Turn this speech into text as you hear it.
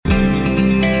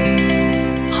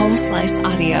Home Slice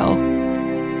Audio.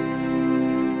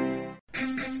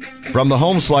 From the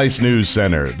Home Slice News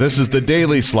Center, this is the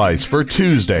Daily Slice for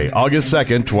Tuesday, August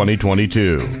 2nd,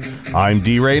 2022. I'm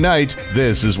D. Ray Knight.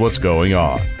 This is what's going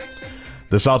on.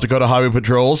 The South Dakota Highway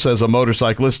Patrol says a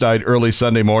motorcyclist died early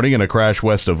Sunday morning in a crash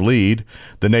west of Lead.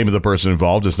 The name of the person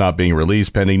involved is not being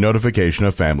released pending notification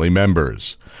of family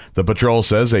members. The patrol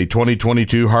says a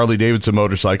 2022 Harley-Davidson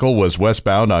motorcycle was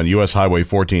westbound on U.S. Highway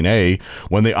 14A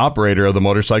when the operator of the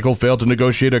motorcycle failed to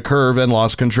negotiate a curve and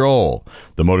lost control.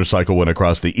 The motorcycle went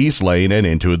across the east lane and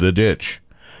into the ditch.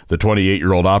 The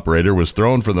 28-year-old operator was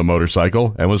thrown from the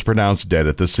motorcycle and was pronounced dead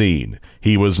at the scene.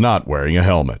 He was not wearing a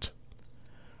helmet.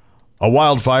 A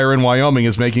wildfire in Wyoming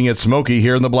is making it smoky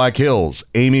here in the Black Hills.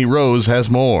 Amy Rose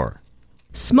has more.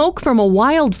 Smoke from a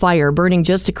wildfire burning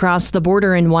just across the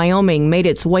border in Wyoming made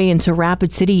its way into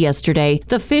Rapid City yesterday.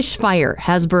 The Fish Fire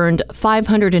has burned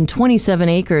 527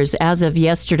 acres as of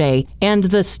yesterday, and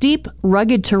the steep,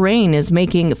 rugged terrain is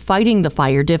making fighting the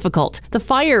fire difficult. The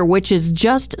fire, which is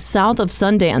just south of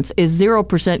Sundance, is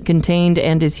 0% contained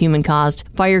and is human-caused.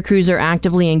 Fire crews are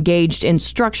actively engaged in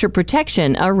structure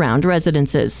protection around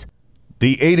residences.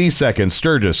 The 82nd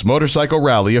Sturgis Motorcycle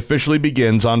Rally officially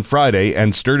begins on Friday,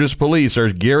 and Sturgis police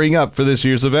are gearing up for this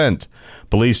year's event.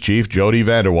 Police Chief Jody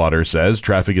Vanderwater says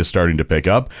traffic is starting to pick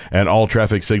up, and all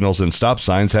traffic signals and stop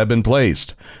signs have been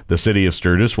placed. The city of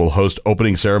Sturgis will host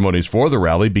opening ceremonies for the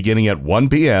rally beginning at 1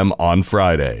 p.m. on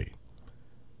Friday.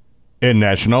 In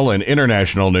national and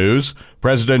international news,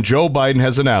 President Joe Biden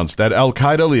has announced that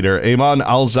al-Qaeda leader Ayman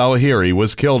al-Zawahiri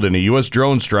was killed in a U.S.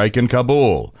 drone strike in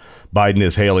Kabul. Biden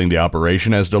is hailing the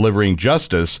operation as delivering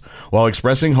justice while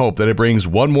expressing hope that it brings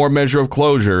one more measure of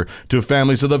closure to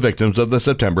families of the victims of the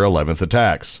September 11th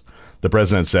attacks. The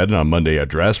president said in a Monday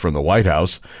address from the White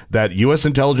House that U.S.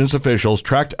 intelligence officials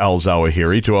tracked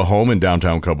al-Zawahiri to a home in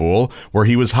downtown Kabul where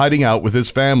he was hiding out with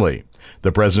his family.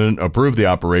 The president approved the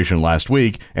operation last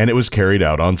week, and it was carried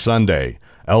out on Sunday.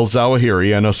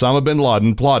 Al-Zawahiri and Osama bin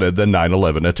Laden plotted the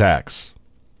 9/11 attacks.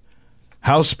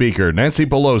 House Speaker Nancy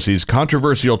Pelosi's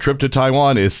controversial trip to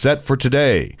Taiwan is set for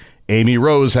today. Amy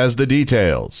Rose has the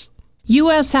details.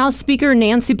 U.S. House Speaker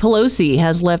Nancy Pelosi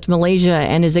has left Malaysia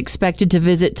and is expected to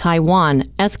visit Taiwan,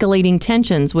 escalating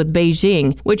tensions with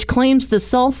Beijing, which claims the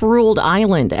self-ruled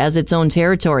island as its own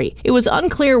territory. It was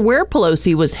unclear where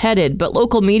Pelosi was headed, but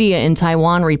local media in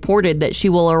Taiwan reported that she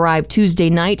will arrive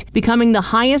Tuesday night, becoming the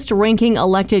highest-ranking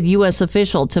elected U.S.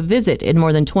 official to visit in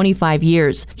more than 25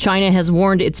 years. China has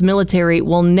warned its military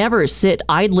will never sit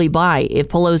idly by if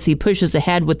Pelosi pushes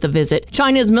ahead with the visit.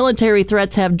 China's military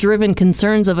threats have driven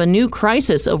concerns of a new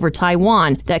crisis over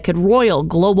Taiwan that could roil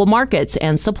global markets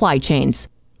and supply chains.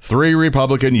 3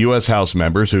 Republican U.S. House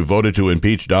members who voted to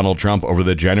impeach Donald Trump over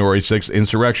the January 6th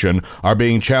insurrection are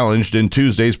being challenged in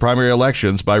Tuesday's primary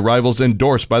elections by rivals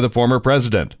endorsed by the former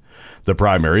president. The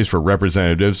primaries for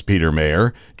Representatives Peter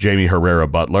Mayer, Jamie Herrera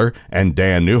Butler, and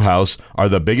Dan Newhouse are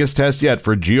the biggest test yet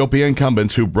for GOP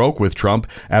incumbents who broke with Trump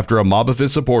after a mob of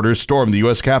his supporters stormed the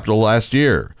U.S. Capitol last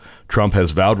year. Trump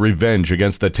has vowed revenge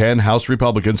against the 10 House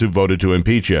Republicans who voted to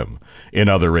impeach him. In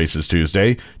other races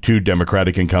Tuesday, 2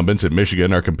 Democratic incumbents in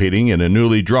Michigan are competing in a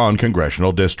newly drawn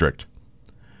congressional district.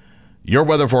 Your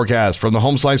weather forecast from the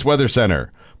Home Slice Weather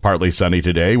Center. Partly sunny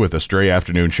today with a stray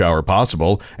afternoon shower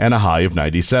possible and a high of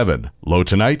 97. Low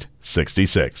tonight,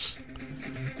 66.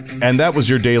 And that was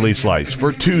your Daily Slice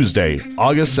for Tuesday,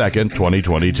 August 2nd,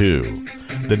 2022.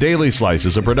 The Daily Slice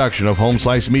is a production of Home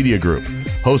Slice Media Group,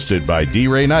 hosted by D.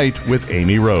 Ray Knight with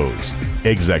Amy Rose.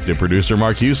 Executive producer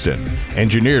Mark Houston.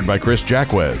 Engineered by Chris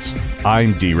Jacquez.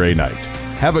 I'm D. Ray Knight.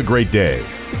 Have a great day.